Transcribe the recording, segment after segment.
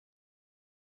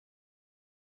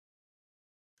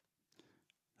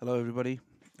Hello, everybody.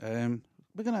 I'm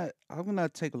gonna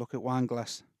take a look at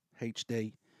Wineglass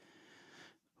HD,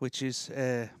 which is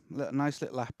a nice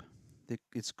little app.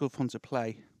 It's good fun to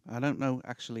play. I don't know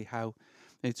actually how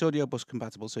it's audio bus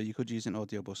compatible, so you could use an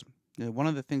audio bus. One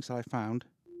of the things that I found,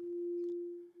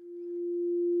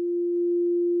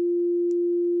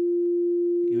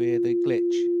 you hear the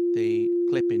glitch, the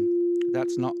clipping.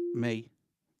 That's not me.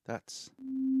 That's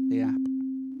the app.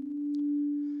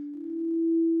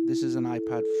 This is an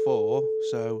iPad 4,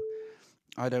 so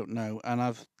I don't know. And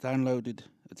I've deleted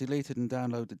and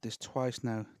downloaded this twice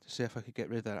now to see if I could get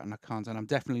rid of that, and I can't. And I'm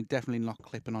definitely not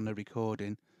clipping on the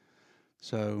recording,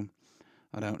 so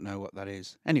I don't know what that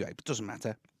is. Anyway, it doesn't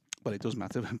matter. Well, it does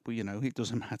matter, but it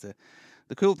doesn't matter.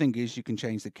 The cool thing is you can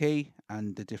change the key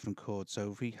and the different chords.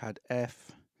 So if we had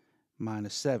F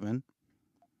minus 7,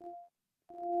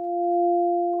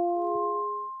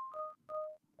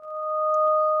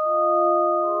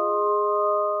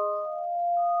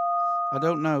 I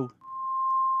don't know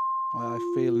why I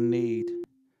feel a need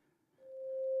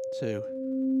to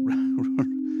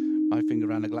run my finger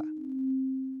around a glass.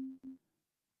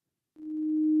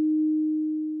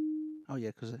 Oh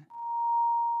yeah, because it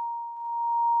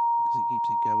keeps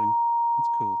it going. That's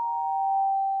cool.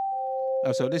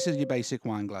 Oh, so this is your basic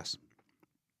wine glass.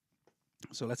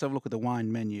 So let's have a look at the wine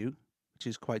menu, which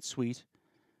is quite sweet.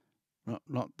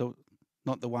 Not the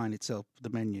wine itself, the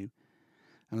menu.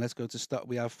 And let's go to start.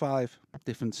 We have 5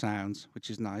 different sounds, which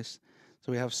is nice.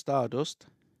 So we have Stardust.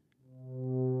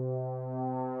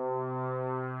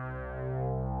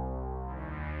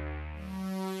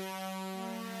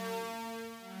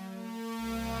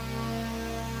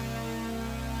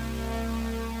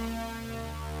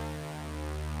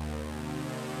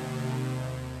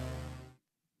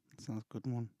 Sounds a good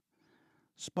one.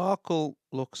 Sparkle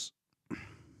looks.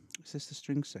 Is this the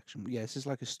string section? Yeah, this is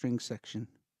like a string section.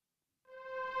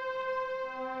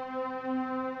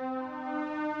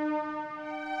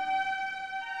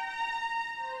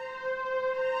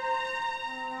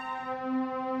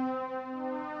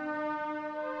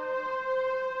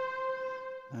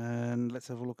 And let's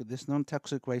have a look at this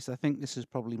non-toxic waste. I think this is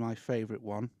probably my favorite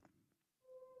one.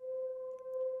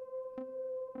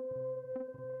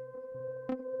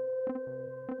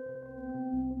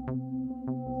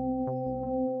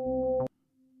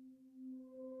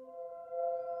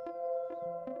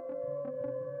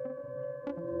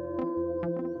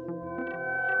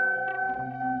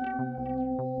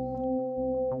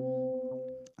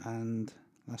 And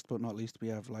last but not least, we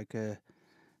have like a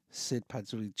Sid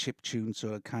pads with chip tune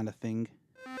sort of kind of thing,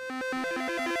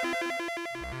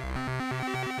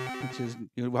 which is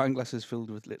wine glasses filled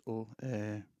with little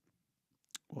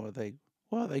what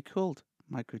are they called?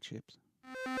 Microchips.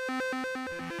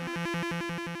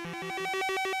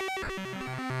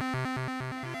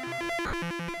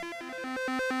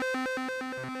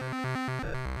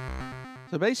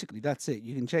 So basically that's it.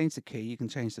 You can change the key, you can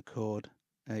change the chord.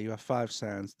 You have 5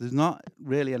 sounds. There's not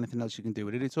really anything else you can do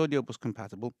with it. It's audio bus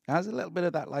compatible. It has a little bit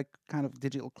of that like kind of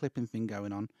digital clipping thing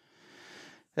going on.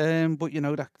 But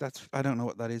that's I don't know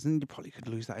what that is, and you probably could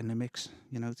lose that in the mix,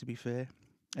 to be fair.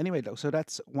 Anyway though, so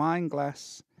that's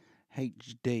Wineglass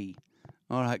HD.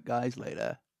 Alright guys,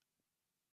 later.